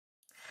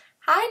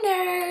Hi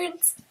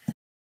nerds!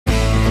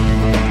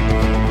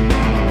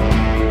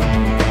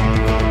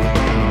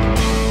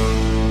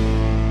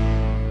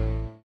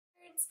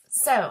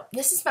 So,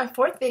 this is my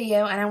 4th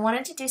video and I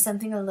wanted to do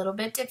something a little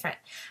bit different.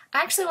 I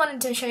actually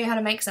wanted to show you how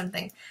to make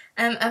something.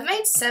 I've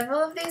made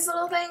several of these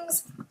little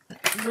things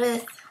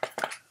with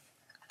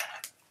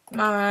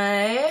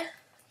my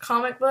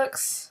comic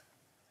books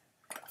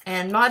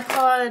and Mod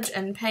Podge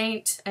and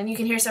paint, and you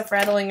can hear stuff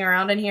rattling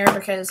around in here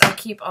because I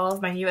keep all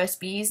of my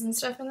USBs and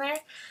stuff in there.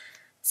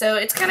 So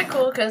it's kind of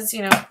cool because,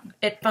 you know,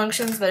 it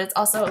functions, but it's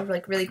also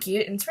like really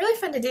cute and it's really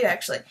fun to do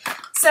actually.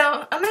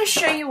 So I'm going to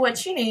show you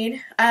what you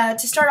need. To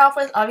start off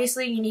with,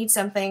 obviously you need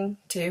something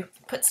to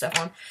put stuff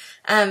on.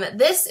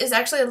 This is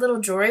actually a little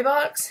jewelry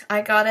box.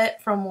 I got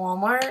it from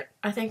Walmart.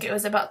 I think it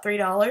was about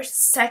 $3.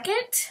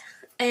 Second,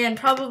 and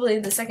probably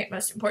the second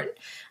most important,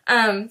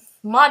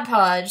 Mod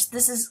Podge.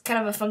 This is kind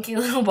of a funky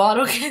little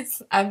bottle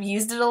because I've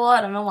used it a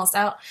lot. I'm almost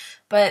out.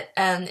 But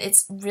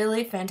it's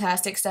really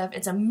fantastic stuff.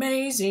 It's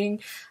amazing.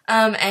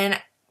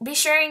 And be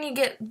sure and you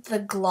get the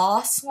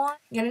gloss one.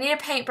 You're going to need a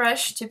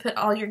paintbrush to put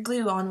all your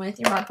glue on with,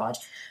 your Mod Podge.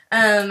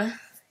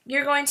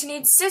 You're going to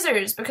need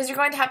scissors because you're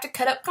going to have to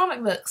cut up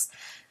comic books.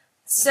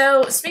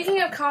 So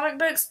speaking of comic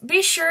books,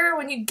 be sure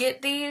when you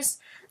get these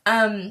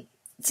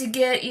to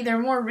get either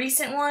more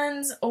recent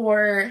ones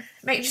or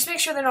just make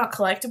sure they're not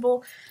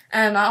collectible.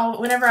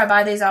 Whenever I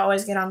buy these, I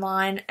always get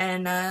online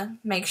and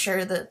make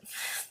sure that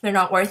they're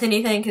not worth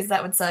anything, because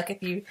that would suck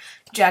if you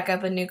jack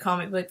up a new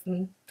comic book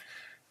and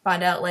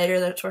find out later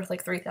that it's worth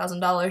like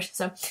 $3,000.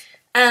 So,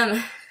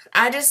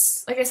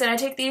 like I said, I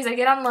take these, I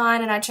get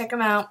online and I check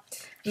them out,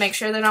 make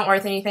sure they're not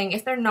worth anything.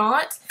 If they're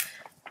not,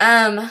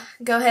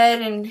 go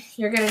ahead and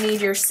you're going to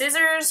need your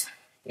scissors.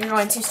 You're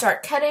going to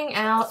start cutting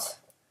out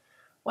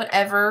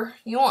whatever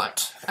you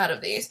want out of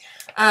these.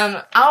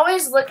 I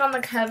always look on the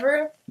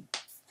cover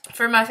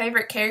for my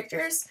favorite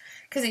characters,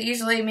 because it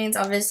usually means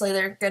obviously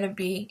they're going to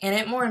be in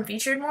it more and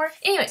featured more.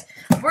 Anyways,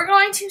 we're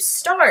going to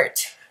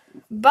start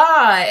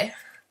by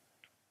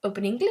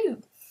opening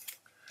glue.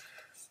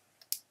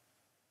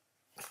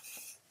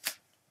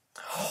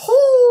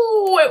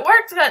 Oh, it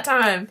worked that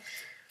time.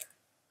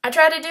 I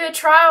tried to do a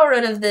trial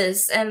run of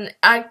this and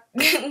I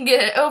couldn't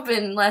get it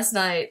open last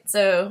night,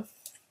 so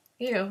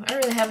ew, I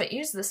really haven't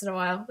used this in a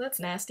while.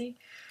 That's nasty.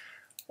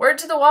 Word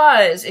to the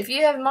wise, if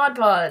you have Mod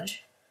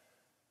Podge,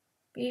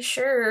 be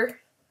sure,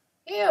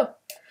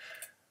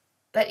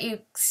 that you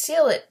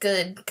seal it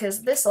good,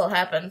 because this will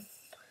happen.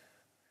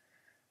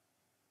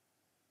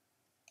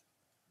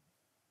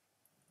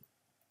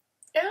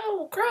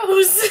 Oh,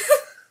 gross!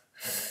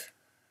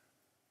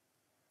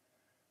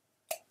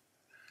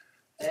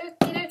 Okie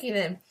dokie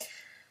then.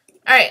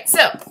 Alright,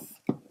 so,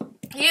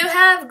 you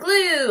have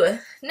glue.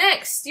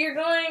 Next, you're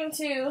going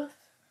to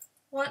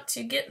want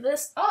to get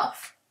this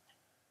off.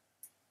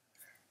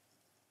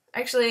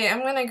 Actually,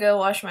 I'm going to go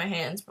wash my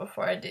hands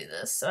before I do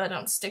this so I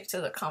don't stick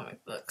to the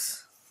comic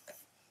books.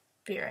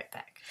 Be right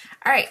back.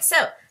 Alright, so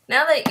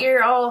now that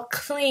you're all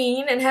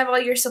clean and have all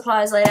your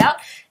supplies laid out,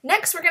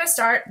 next we're going to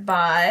start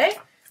by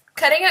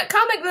cutting up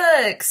comic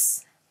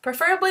books.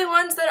 Preferably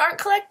ones that aren't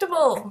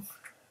collectible.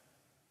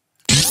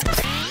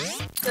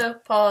 So,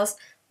 pause.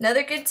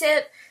 Another good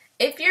tip,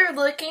 if you're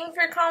looking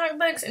for comic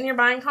books and you're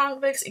buying comic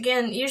books,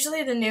 again,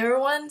 usually the newer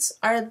ones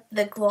are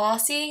the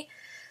glossy,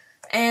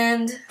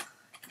 and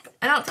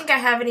I don't think I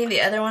have any of the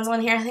other ones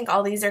on here. I think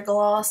all these are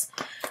gloss,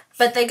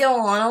 but they go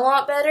on a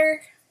lot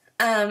better.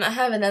 I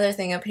have another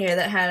thing up here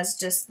that has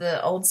just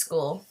the old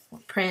school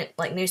print,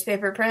 like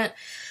newspaper print.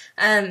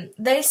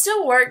 They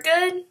still work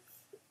good,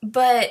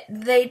 but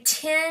they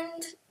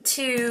tend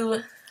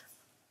to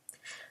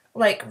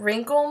like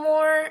wrinkle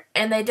more,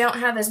 and they don't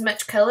have as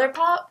much color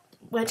pop,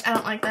 which I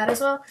don't like that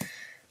as well.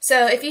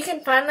 So if you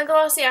can find the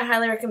glossy, I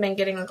highly recommend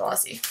getting the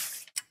glossy.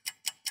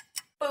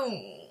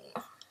 Boom.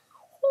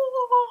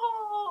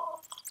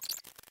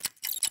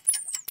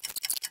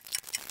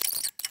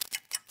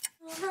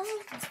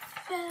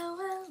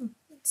 Farewell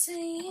to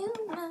you,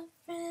 my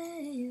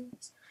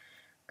friends.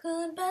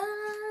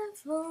 Goodbye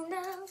for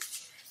now,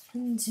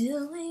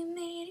 until we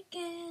meet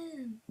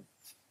again.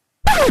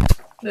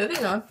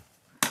 Moving on.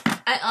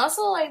 I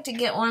also like to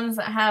get ones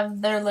that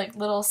have their like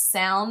little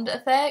sound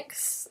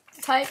effects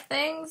type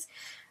things.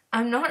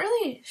 I'm not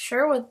really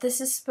sure what this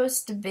is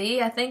supposed to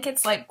be. I think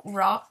it's like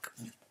rock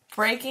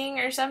breaking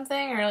or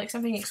something, or like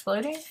something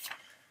exploding.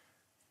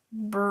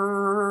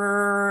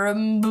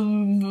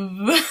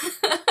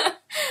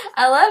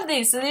 I love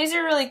these. So these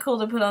are really cool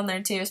to put on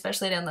there too,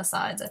 especially down the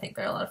sides. I think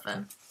they're a lot of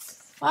fun.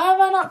 Why have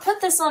I not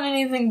put this on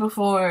anything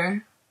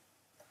before?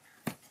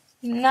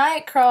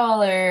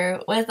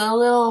 Nightcrawler with a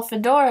little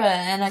fedora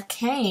and a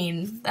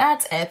cane.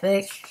 That's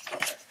epic.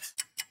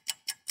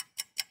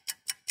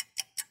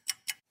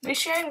 Be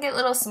sure and get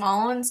little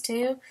small ones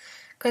too,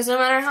 because no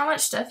matter how much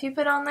stuff you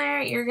put on there,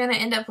 you're going to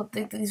end up with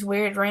these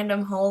weird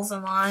random holes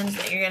and lines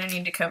that you're going to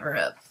need to cover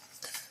up.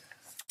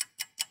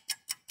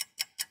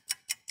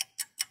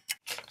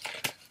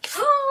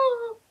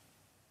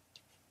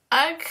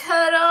 I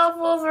cut off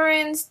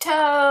Wolverine's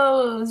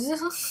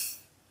toes.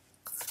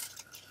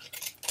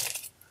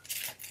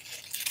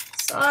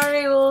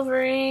 Sorry,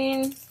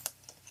 Wolverine.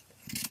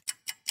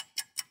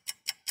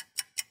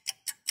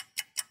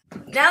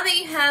 Now that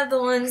you have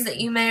the ones that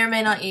you may or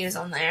may not use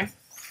on there,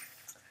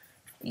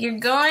 you're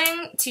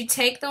going to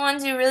take the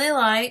ones you really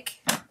like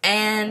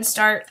and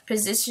start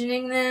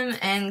positioning them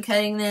and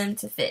cutting them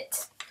to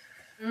fit.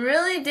 I'm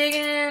really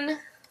digging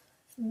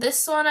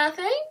this one, I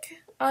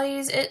think. I'll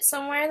use it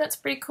somewhere. That's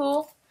pretty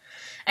cool.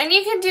 And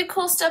you can do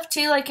cool stuff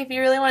too, like if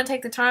you really want to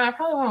take the time. I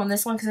probably won't on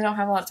this one because I don't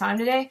have a lot of time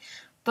today.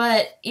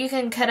 But you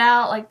can cut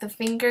out like the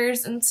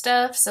fingers and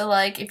stuff. So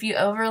like if you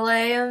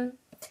overlay them,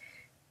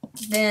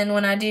 then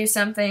when I do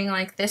something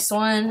like this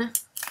one,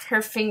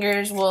 her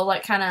fingers will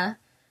like kind of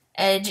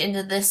edge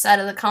into this side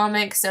of the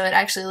comic, so it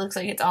actually looks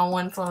like it's all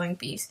one flowing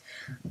piece.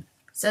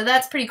 So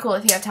that's pretty cool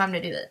if you have time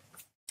to do that.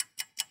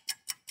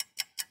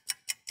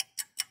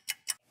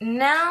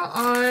 Now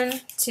on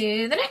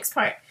to the next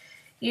part.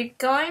 You're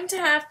going to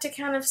have to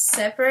kind of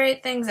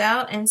separate things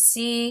out and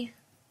see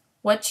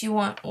what you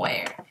want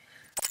where.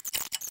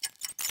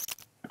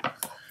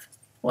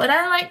 What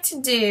I like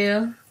to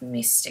do, let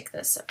me stick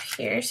this up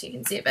here so you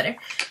can see it better.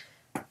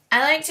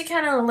 I like to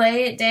kind of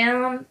lay it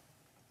down,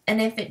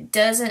 and if it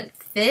doesn't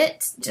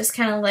fit, just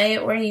kind of lay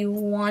it where you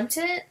want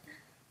it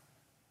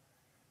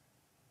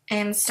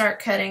and start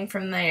cutting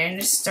from there and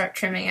just start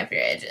trimming up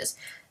your edges.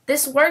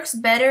 This works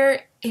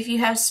better if you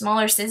have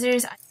smaller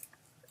scissors.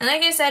 And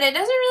like I said, it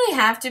doesn't really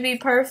have to be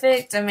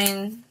perfect. I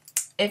mean,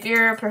 if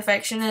you're a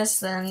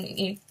perfectionist, then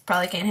you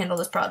probably can't handle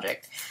this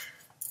project.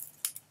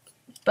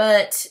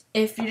 But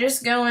if you're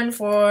just going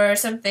for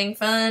something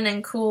fun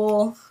and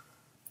cool,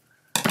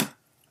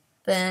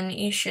 then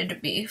you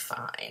should be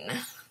fine.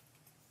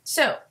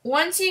 So,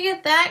 once you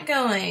get that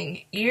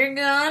going, you're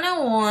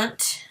gonna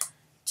want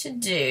to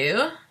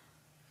do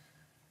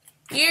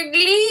your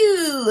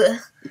glue.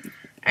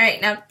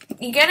 Alright, now,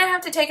 you're gonna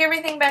have to take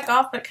everything back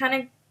off, but kind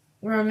of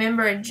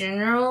remember a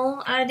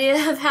general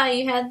idea of how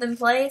you had them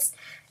placed.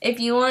 If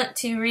you want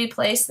to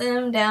replace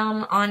them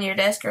down on your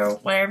desk or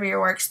wherever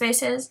your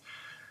workspace is,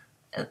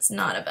 that's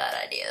not a bad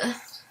idea.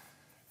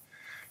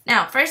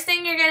 Now, first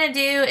thing you're gonna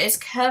do is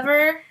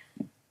cover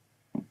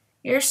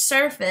your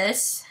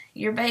surface,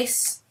 your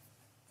base,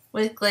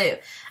 with glue.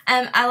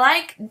 I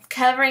like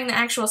covering the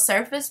actual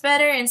surface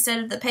better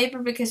instead of the paper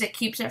because it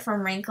keeps it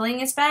from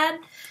wrinkling as bad.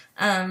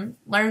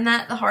 Learned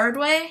that the hard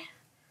way.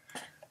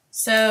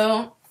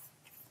 So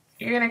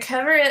you're going to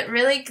cover it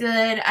really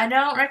good. I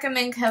don't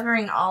recommend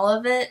covering all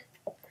of it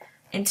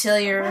until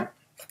you're,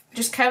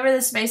 just cover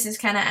the spaces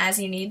kind of as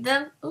you need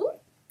them. Ooh,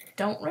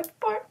 don't rip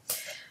apart.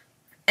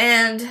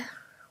 And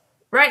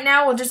right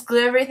now we'll just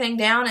glue everything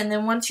down, and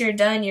then once you're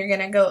done, you're going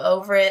to go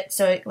over it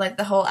so it, like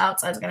the whole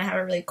outside is going to have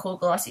a really cool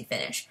glossy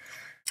finish.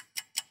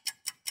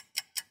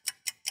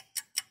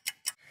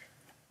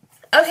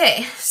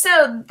 Okay,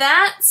 so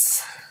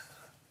that's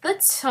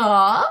the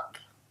top.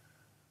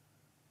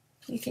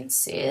 You can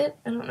see it.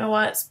 I don't know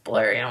why it's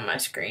blurry on my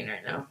screen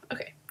right now.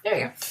 Okay, there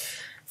we go.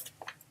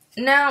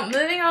 Now,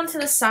 moving on to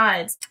the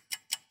sides.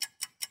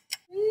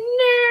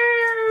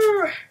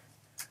 No!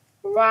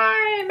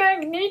 Why,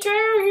 Magneto?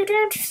 You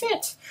don't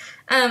fit.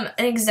 An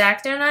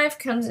X-Acto knife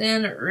comes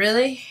in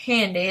really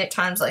handy at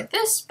times like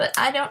this, but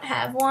I don't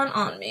have one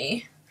on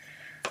me.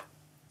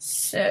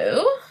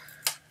 So,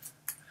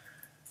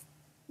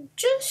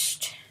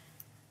 just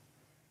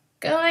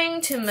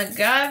going to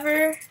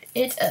MacGyver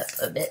it up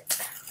a bit.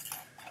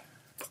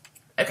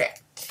 Okay.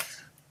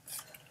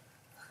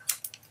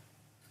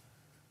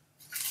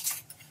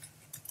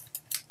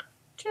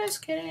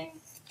 Just kidding.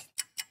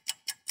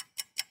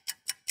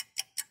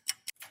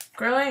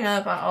 Growing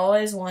up, I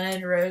always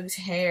wanted Rogue's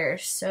hair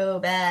so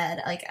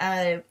bad. Like,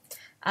 I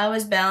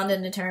was bound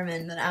and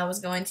determined that I was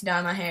going to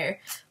dye my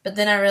hair. But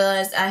then I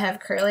realized I have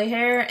curly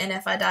hair, and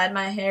if I dyed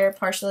my hair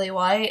partially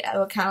white, I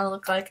would kind of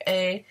look like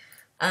a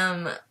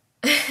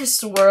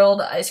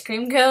swirled ice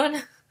cream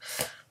cone.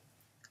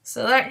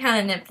 So that kind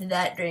of nipped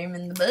that dream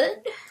in the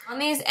bud. On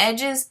these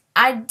edges,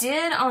 I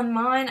did on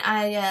mine,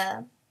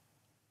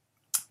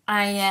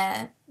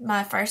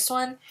 my first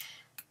one,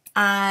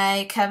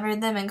 I covered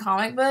them in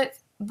comic book.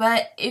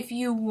 But if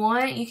you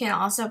want, you can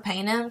also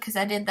paint them, because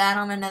I did that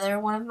on another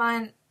one of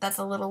mine. That's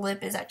a little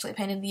lip is actually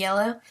painted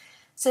yellow.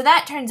 So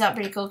that turns out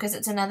pretty cool because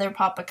it's another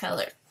pop of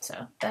color.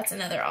 So that's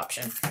another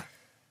option.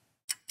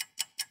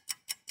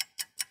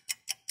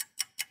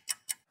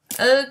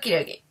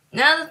 Okay.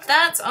 Now that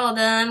that's all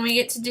done, we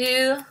get to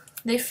do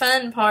the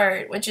fun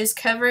part, which is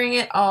covering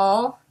it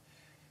all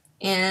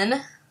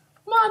in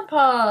Mod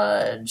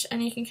Podge.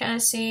 And you can kind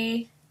of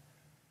see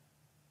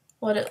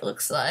what it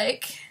looks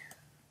like.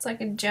 It's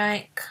like a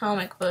giant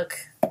comic book.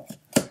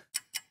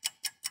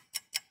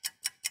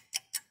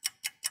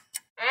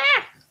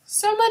 Ah!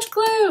 So much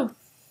glue!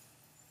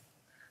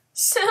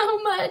 So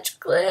much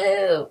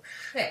glue!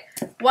 Okay,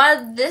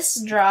 while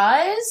this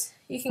dries,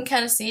 you can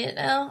kind of see it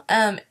now.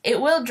 It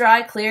will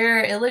dry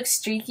clear. It looks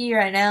streaky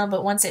right now,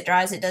 but once it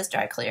dries, it does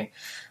dry clear.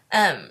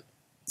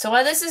 So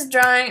while this is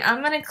drying,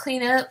 I'm going to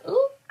clean up.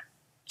 Ooh,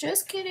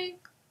 just kidding.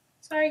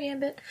 Sorry,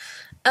 Gambit.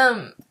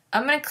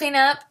 I'm going to clean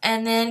up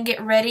and then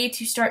get ready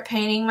to start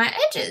painting my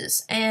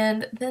edges.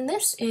 And then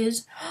this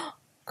is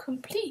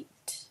complete.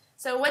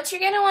 So what you're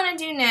going to want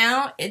to do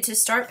now to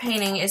start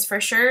painting is for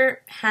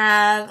sure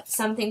have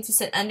something to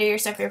sit under your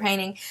stuff you're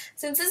painting.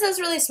 Since this is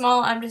really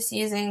small, I'm just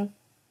using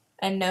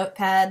a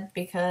notepad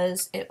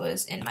because it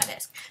was in my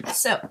desk.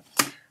 So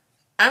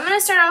I'm going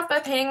to start off by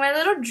painting my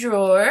little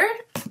drawer.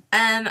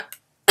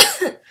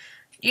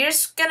 You're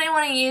just going to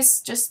want to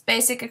use just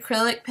basic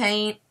acrylic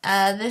paint.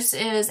 This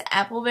is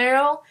Apple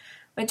Barrel,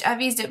 which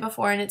I've used it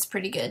before and it's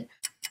pretty good.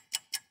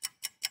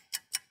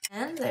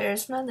 And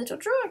there's my little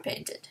drawer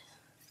painted.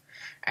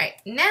 Alright,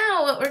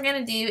 now what we're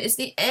going to do is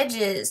the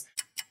edges.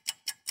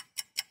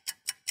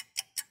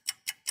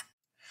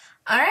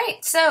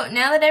 Alright, so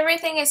now that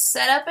everything is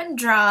set up and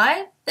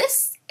dry,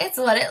 this is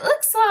what it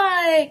looks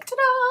like.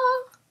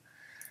 Ta-da!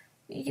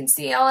 You can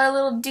see all our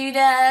little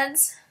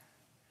doodads.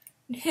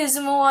 Who's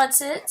and what's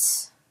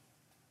it.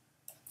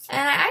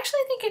 And I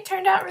actually think it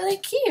turned out really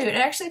cute. It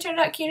actually turned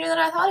out cuter than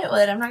I thought it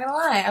would. I'm not going to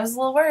lie. I was a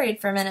little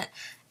worried for a minute.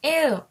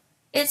 Ew,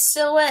 it's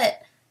still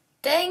wet.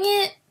 Dang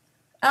it.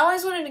 I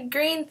always wanted a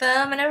green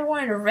thumb. I never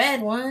wanted a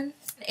red one.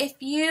 If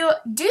you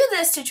do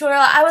this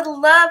tutorial, I would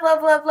love,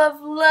 love, love,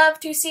 love, love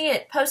to see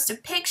it. Post a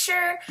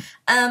picture,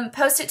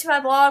 post it to my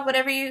blog,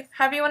 however you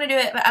want to do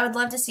it, but I would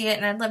love to see it,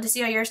 and I'd love to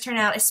see how yours turn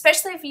out,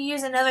 especially if you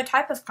use another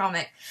type of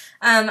comic.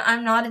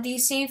 I'm not a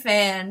DC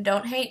fan.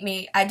 Don't hate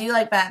me. I do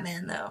like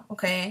Batman, though,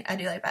 okay? I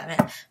do like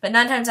Batman. But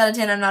 9 times out of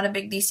 10, I'm not a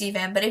big DC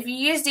fan. But if you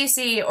use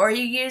DC, or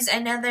you use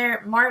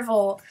another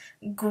Marvel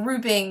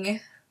grouping,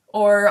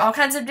 or all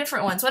kinds of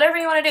different ones, whatever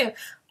you want to do.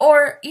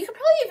 Or you could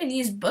probably even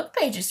use book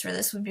pages for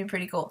this, would be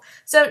pretty cool.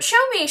 So show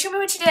me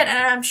what you did, and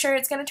I'm sure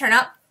it's going to turn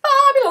out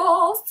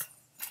fabulous.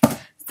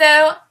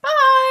 So,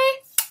 bye!